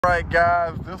All right,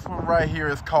 guys, this one right here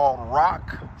is called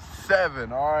Rock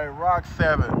 7. All right, Rock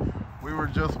 7. We were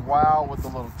just wild with the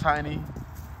little tiny,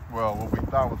 well, what we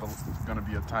thought was going to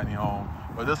be a tiny home.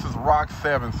 But this is Rock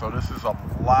 7, so this is a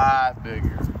lot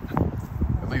bigger,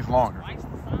 at least longer.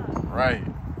 Right.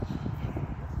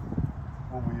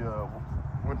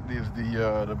 What is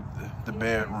the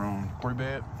bedroom? 3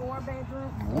 bed? 4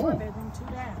 bedroom. 4 bedroom, 2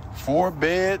 bath. 4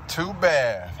 bed, 2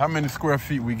 bath. How many square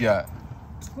feet we got?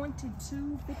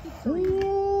 2253.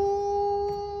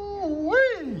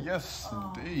 Ooh-wee. Yes,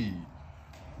 indeed.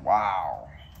 Wow.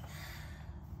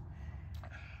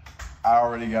 I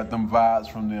already got them vibes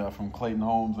from Clayton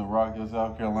Homes in Rock Hill,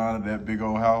 South Carolina, that big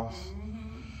old house.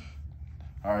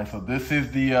 All right, so this is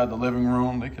the living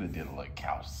room. They could have did a little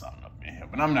couch or something up in here,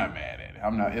 but I'm not mad at it.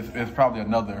 I'm not. It's probably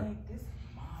another.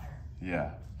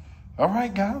 Yeah. All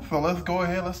right, guys. So let's go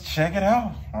ahead. Let's check it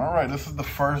out. All right, this is the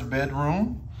first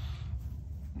bedroom.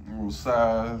 Little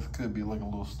size, could be like a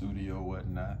little studio or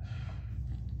whatnot.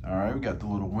 All right, we got the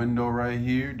little window right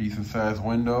here, decent sized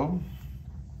window.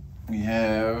 We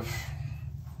have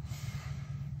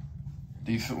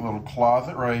decent little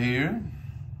closet right here.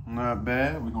 Not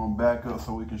bad. We're gonna back up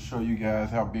so we can show you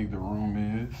guys how big the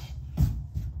room is.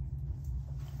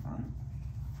 All right.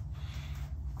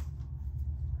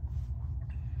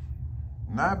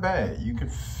 Not bad. You can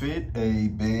fit a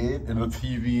bed and a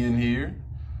TV in here.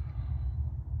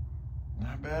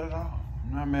 Not bad at all.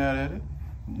 I'm not mad at it.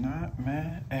 Not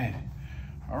mad at it.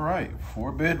 All right,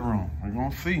 4 bedroom. We're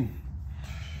gonna see.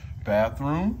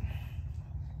 Bathroom.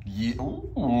 Yeah.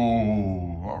 Ooh.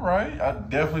 All right. I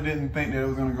definitely didn't think that it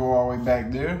was gonna go all the way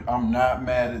back there. I'm not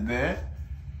mad at that.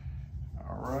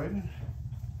 All right.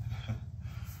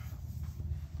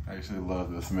 I actually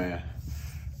love this, man.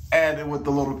 Added with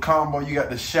the little combo, you got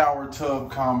the shower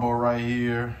tub combo right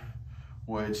here,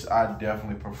 which I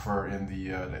definitely prefer in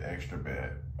the extra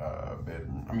bathrooms.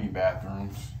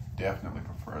 Definitely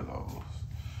prefer those.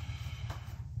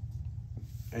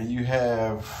 And you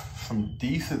have some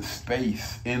decent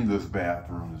space in this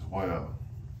bathroom as well.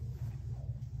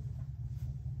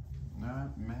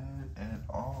 Not mad at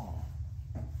all.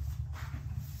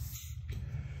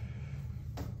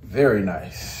 Very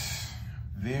nice.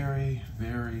 Very,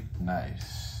 very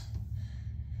nice.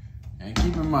 And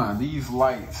keep in mind, these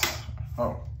lights,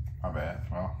 oh, my bad.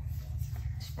 Well,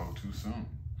 spoke too soon.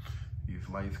 These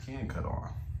lights can cut on.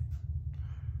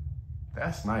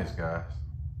 That's nice, guys.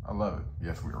 I love it.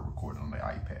 Yes, we are recording on the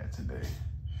iPad today.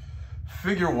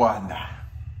 Figure why not?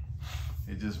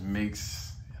 It just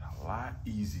makes it a lot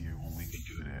easier when we can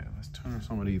do that. Let's turn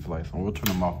some of these lights on. We'll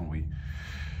turn them off when we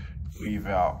leave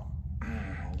out.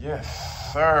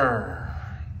 Yes, sir.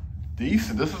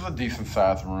 Decent. This is a decent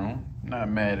sized room. Not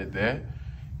mad at that.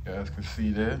 You guys can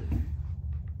see that.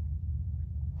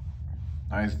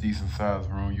 Nice, decent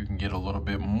sized room. You can get a little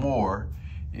bit more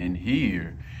in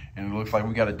here. And it looks like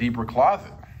we got a deeper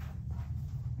closet.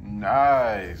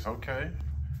 Nice, okay.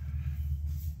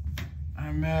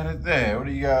 I'm mad at that. What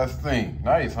do you guys think?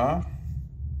 Nice, huh?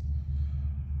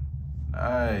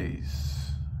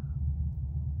 Nice.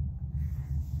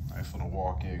 Nice little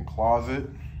walk-in closet.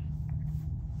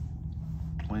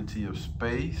 Plenty of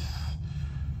space.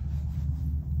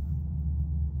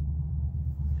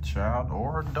 Child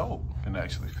or adult can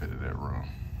actually fit in that room.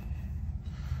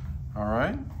 All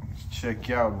right, let's check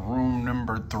out room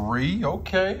number 3.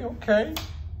 Okay, okay.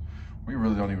 We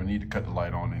really don't even need to cut the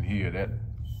light on in here. That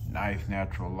nice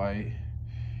natural light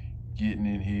getting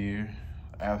in here.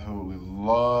 Absolutely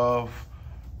love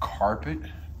carpet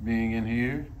being in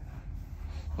here.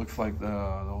 Looks like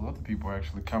those other people are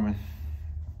actually coming.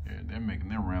 Yeah, they're making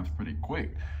their rounds pretty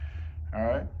quick. All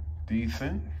right,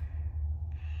 decent.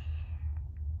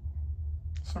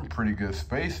 Some pretty good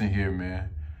space in here, man.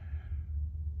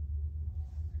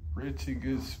 Pretty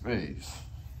good space.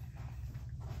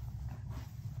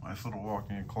 Nice little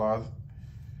walk-in closet.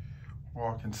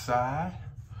 Walk inside.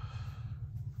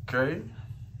 Okay.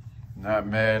 Not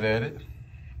mad at it.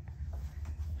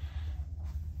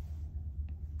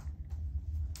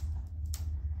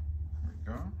 There we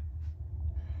go.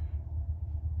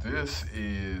 This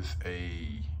is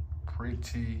a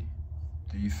pretty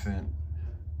decent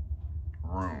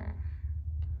room.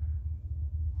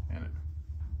 And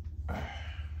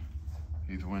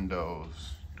these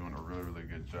windows doing a really, really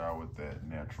good job with that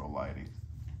natural lighting.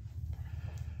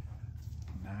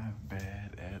 Not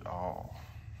bad at all.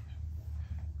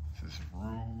 This is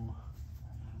room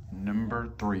number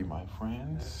 3, my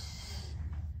friends.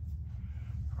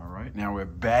 All right, now we're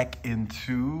back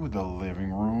into the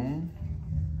living room.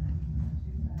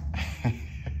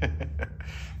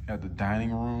 Got the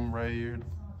dining room right here,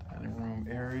 dining room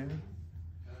area.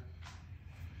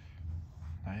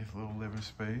 Nice little living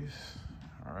space.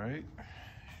 All right. I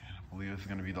believe it's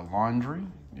gonna be the laundry.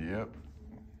 Yep.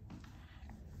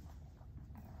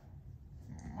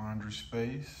 Laundry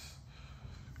space.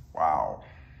 Wow.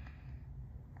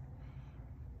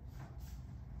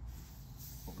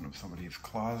 Open up some of these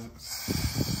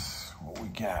closets. What we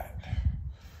got?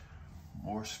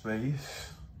 More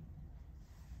space.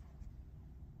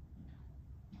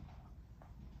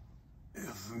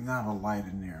 There's not a light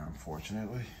in there,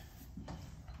 unfortunately.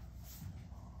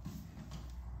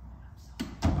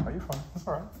 Are you fine? That's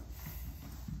all right.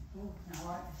 Ooh, I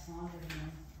like this laundry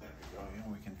room. There we go. Yeah,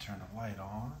 we can turn the light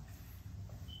on.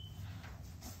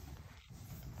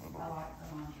 I like the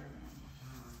laundry room.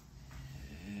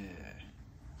 Yeah.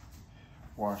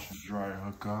 Wash and dryer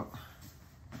hookup.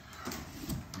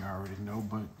 You already know,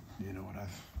 but you know what I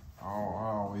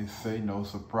always say, no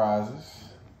surprises.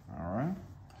 All right.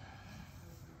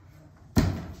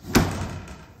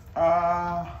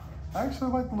 I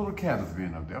actually like the little cabinets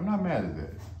being up there. I'm not mad at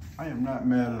that. I am not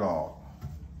mad at all.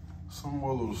 Some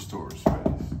more little storage space.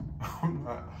 I'm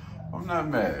not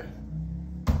mad.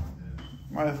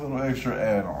 Nice little extra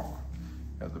add-on.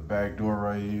 Got the back door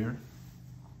right here.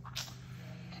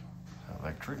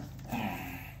 Electric.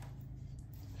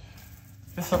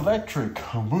 It's electric.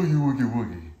 Boogie woogie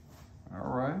woogie.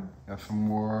 All right. Got some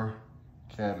more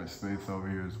cabinet space over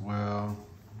here as well.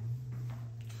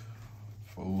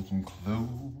 Fold some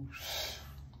clothes.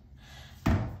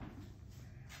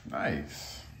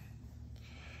 Nice.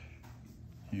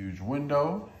 Huge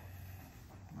window.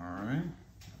 All right.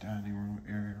 Dining room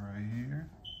area right here.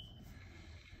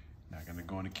 Not gonna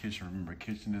go in the kitchen. Remember,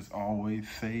 kitchen is always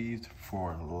saved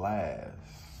for last.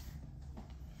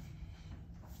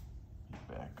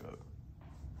 Back up.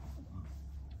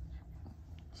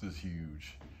 This is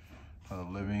huge. Another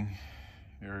living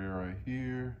area right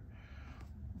here.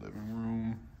 Living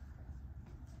room.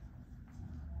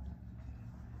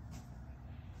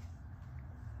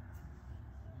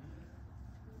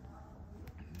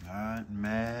 Not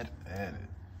mad at it.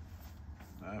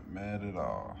 Not mad at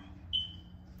all.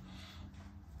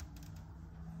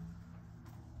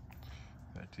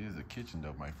 That is a kitchen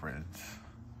though, my friends.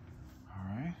 All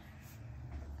right.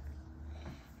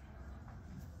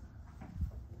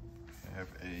 Have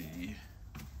a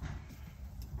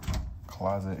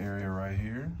closet area right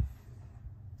here.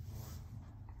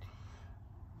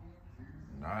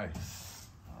 Nice.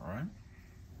 All right.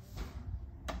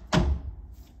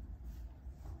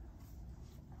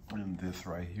 And this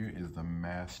right here is the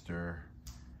master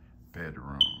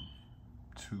bedroom.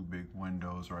 Two big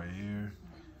windows right here.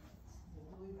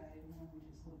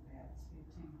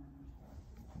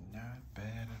 Not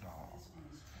bad at all.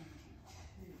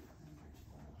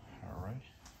 All right.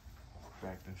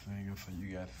 Back this thing up so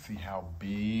you guys see how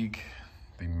big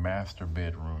the master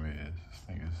bedroom is. This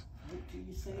thing is Wait till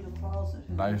you see the closet.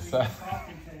 nice size.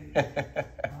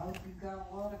 I hope you've got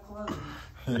a lot of clothes.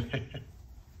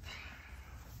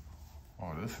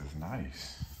 Oh, this is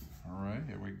nice. All right,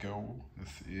 here we go.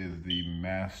 This is the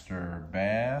master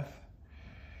bath.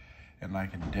 And I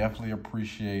can definitely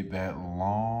appreciate that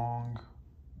long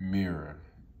mirror.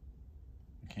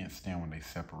 I can't stand when they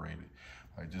separate it.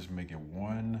 Like, just make it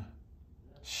one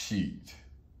sheet.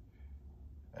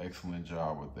 Excellent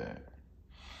job with that.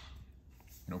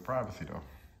 No privacy though.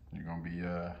 You're gonna be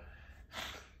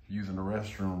using the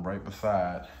restroom right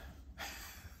beside.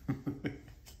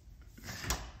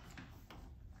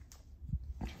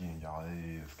 Again, y'all,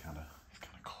 it's kind of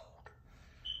cold.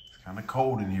 It's kind of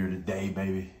cold in here today,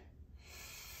 baby.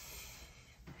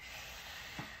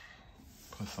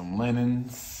 Put some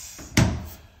linens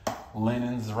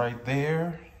right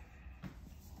there.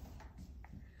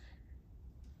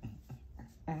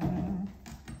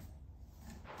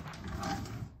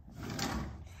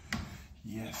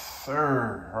 Yes,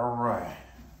 sir. All right.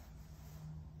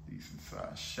 Decent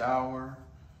sized shower.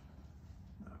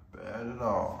 Not bad at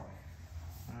all.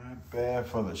 Not bad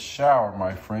for the shower,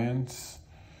 my friends.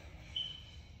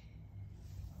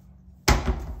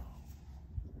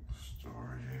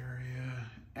 Storage area.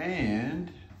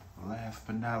 And last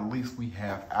but not least, we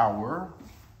have our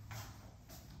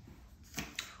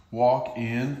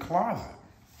walk-in closet.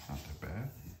 Not that bad.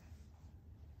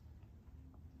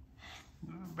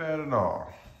 Not bad at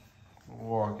all.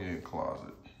 Walk-in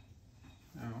closet.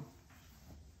 You know,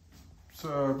 it's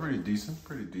pretty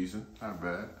decent. Not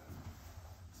bad.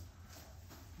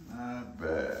 Not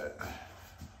bad.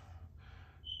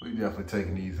 We definitely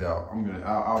taking these out.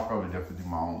 I'll probably definitely do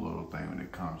my own little thing when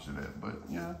it comes to that. But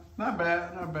yeah, not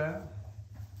bad.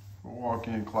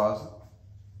 Walk-in closet.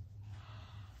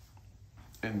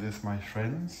 And this, my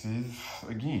friends, is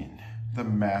again the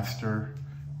master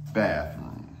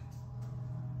bathroom.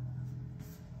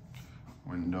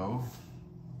 window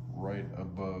right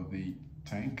above the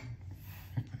tank.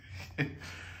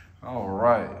 All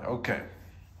right, okay.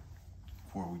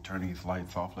 Before we turn these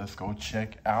lights off, let's go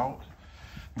check out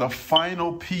the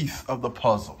final piece of the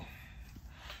puzzle.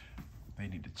 They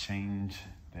need to change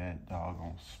that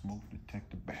doggone smoke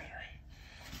detector battery.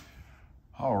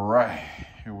 All right,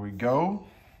 here we go.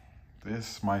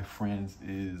 This, my friends,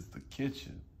 is the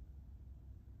kitchen.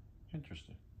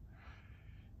 Interesting.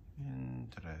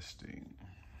 Interesting.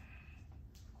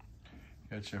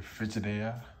 Got your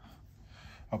Frigidaire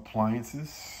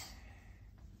appliances.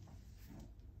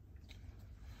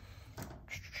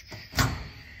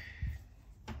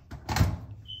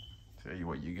 Tell you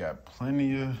what, you got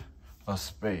plenty of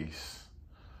space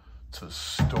to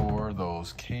store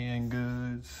those canned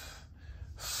goods,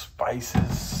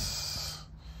 spices,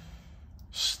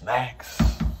 snacks.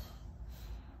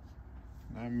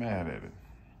 Not mad at it.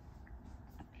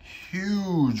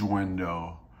 Huge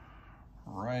window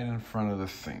right in front of the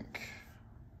sink.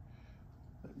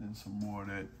 Letting in some more of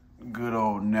that good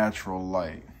old natural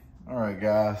light. All right,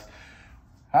 guys.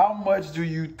 How much do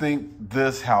you think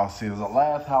this house is? The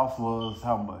last house was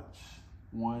how much?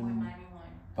 $191.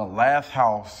 The last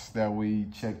house that we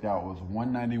checked out was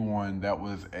 $191. That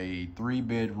was a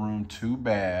 3-bedroom,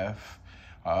 2-bath,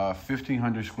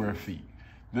 1,500 square feet.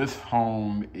 This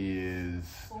home is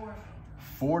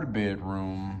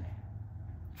 4-bedroom,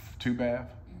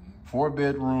 2-bath,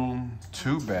 4-bedroom,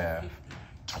 2-bath,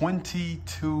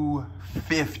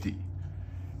 $2,250,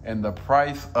 and the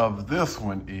price of this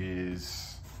one is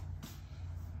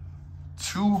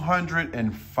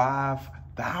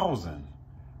 $205,000.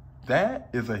 That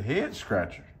is a head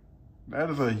scratcher. That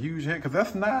is a huge head, because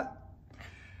that's not.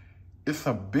 It's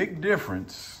a big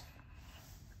difference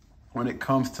when it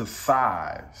comes to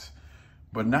size,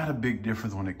 but not a big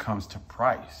difference when it comes to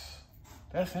price.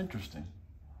 That's interesting.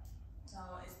 So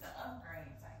it's the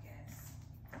upgrades, I guess.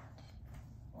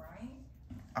 Right?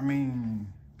 I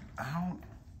mean, I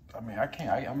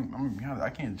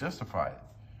can't justify it.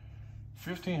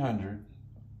 1,500,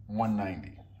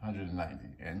 190,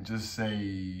 and just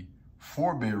say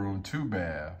 4-bedroom,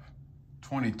 2-bath,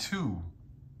 22.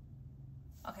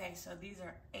 Okay, so these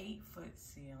are 8-foot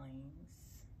ceilings.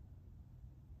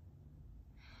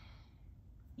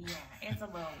 Yeah, it's a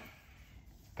little.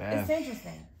 It's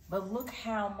interesting, but look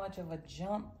how much of a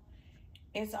jump.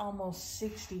 It's almost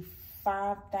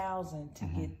 $65,000 to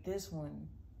get this one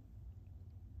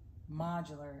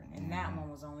modular, and that one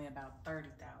was only about $30,000.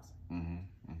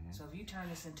 So if you turn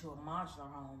this into a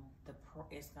modular home,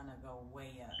 it's gonna go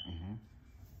way up.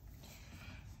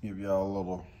 Give y'all a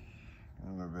little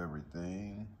of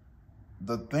everything.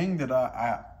 The thing that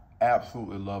I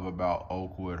absolutely love about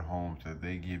Oakwood Homes is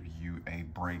they give you a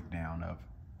breakdown of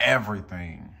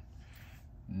everything.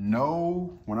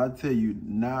 No, when I tell you,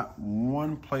 not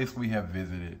one place we have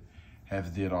visited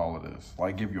has did all of this.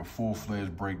 Like, give you a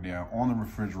full-fledged breakdown on the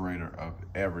refrigerator of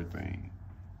everything.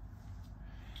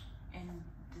 And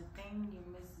the thing you're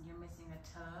missing a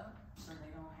tub, so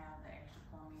they don't have the extra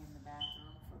plumbing in the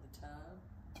bathroom for the tub.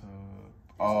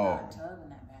 There's not a tub in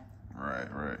that bathroom.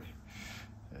 Right.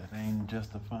 That ain't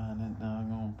justifying that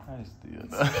doggone price still.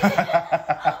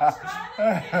 I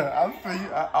see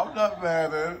you. I'm not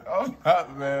mad at it. I'm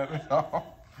not mad at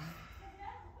all.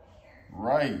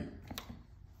 Right.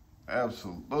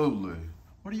 Absolutely.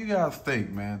 What do you guys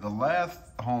think, man? The last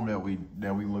home that we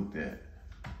looked at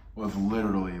was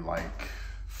literally like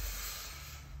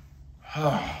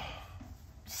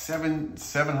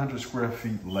 700 square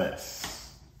feet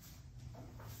less.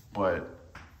 But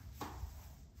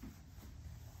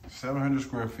 700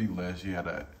 square feet less. You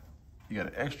got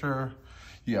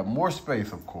more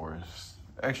space, of course.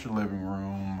 Extra living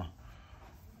room.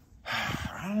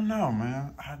 I don't know,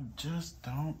 man. I just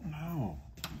don't know.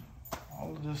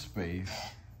 All of this space,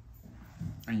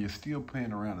 and you're still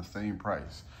paying around the same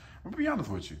price. I'm gonna be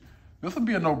honest with you. This would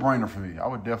be a no-brainer for me. I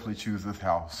would definitely choose this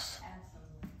house.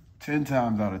 Absolutely. 10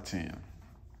 times out of 10.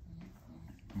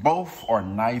 Both are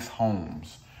nice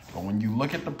homes, but when you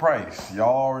look at the price, y'all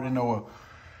already know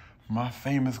my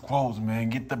famous quotes, man.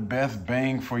 Get the best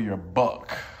bang for your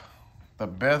buck. The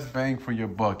best bang for your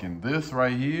buck. And this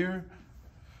right here,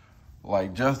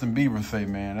 like Justin Bieber say,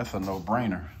 man, that's a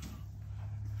no-brainer.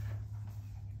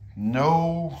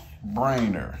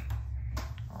 No-brainer.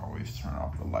 Always turn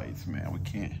off the lights, man. We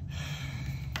can't,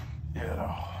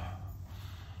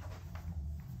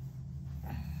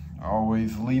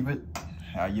 always leave it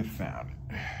how you found it.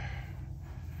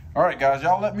 All right, guys,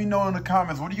 y'all let me know in the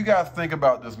comments. What do you guys think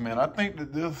about this, man? I think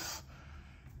that this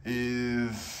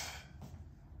is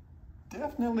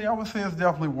Definitely, I would say it's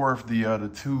definitely worth the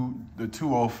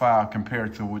 205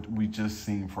 compared to what we just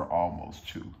seen for almost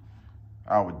 2.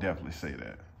 I would definitely say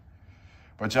that.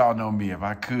 But y'all know me, if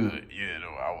I could,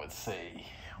 I would say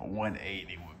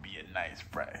 180 would be a nice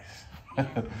price.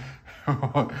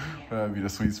 That'd be the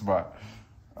sweet spot.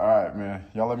 All right, man.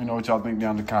 Y'all let me know what y'all think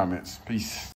down in the comments. Peace.